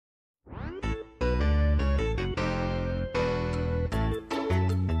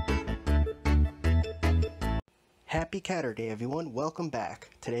Happy Saturday everyone, welcome back.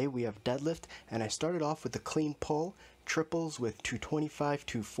 Today we have deadlift and I started off with the clean pull, triples with 225,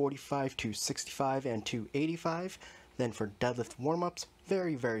 245, 265 and 285. Then for deadlift warm-ups,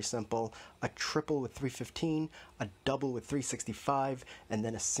 very simple, a triple with 315, a double with 365, and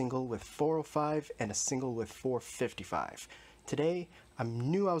then a single with 405 and a single with 455. Today, I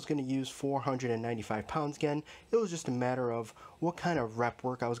knew I was going to use 495 pounds again. It was just a matter of what kind of rep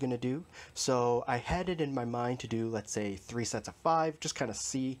work I was going to do. So I had it in my mind to do, let's say, 3 sets of 5, just kind of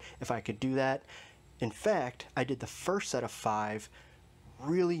see if I could do that. In fact, I did the first set of 5,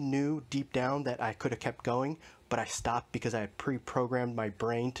 really knew deep down that I could have kept going, but I stopped because I had pre-programmed my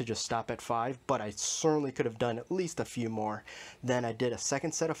brain to just stop at 5, but I certainly could have done at least a few more. Then I did a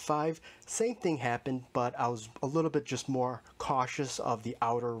second set of 5, same thing happened, but I was a little bit just more cautious of the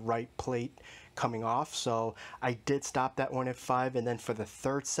outer right plate coming off, so I did stop that one at 5. And then for the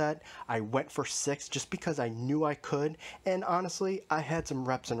third set I went for 6 just because I knew I could, and honestly I had some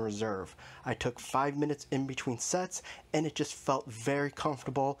reps in reserve. I took 5 minutes in between sets and it just felt very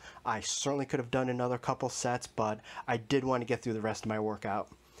comfortable. I certainly could have done another couple sets, but I did want to get through the rest of my workout.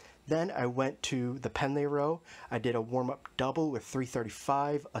 Then I went to the Pendlay Row. I did a warm-up double with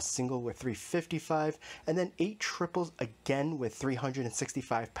 335, a single with 355, and then 8 triples again with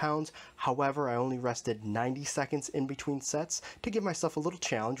 365 pounds. However, I only rested 90 seconds in between sets to give myself a little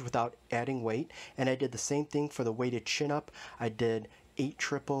challenge without adding weight. And I did the same thing for the weighted chin-up. I did 8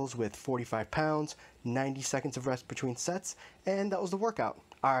 triples with 45 pounds, 90 seconds of rest between sets, and that was the workout.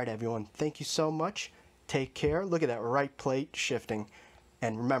 Alright everyone, thank you so much. Take care. Look at that right plate shifting.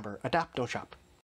 And remember, adapt, don't shop.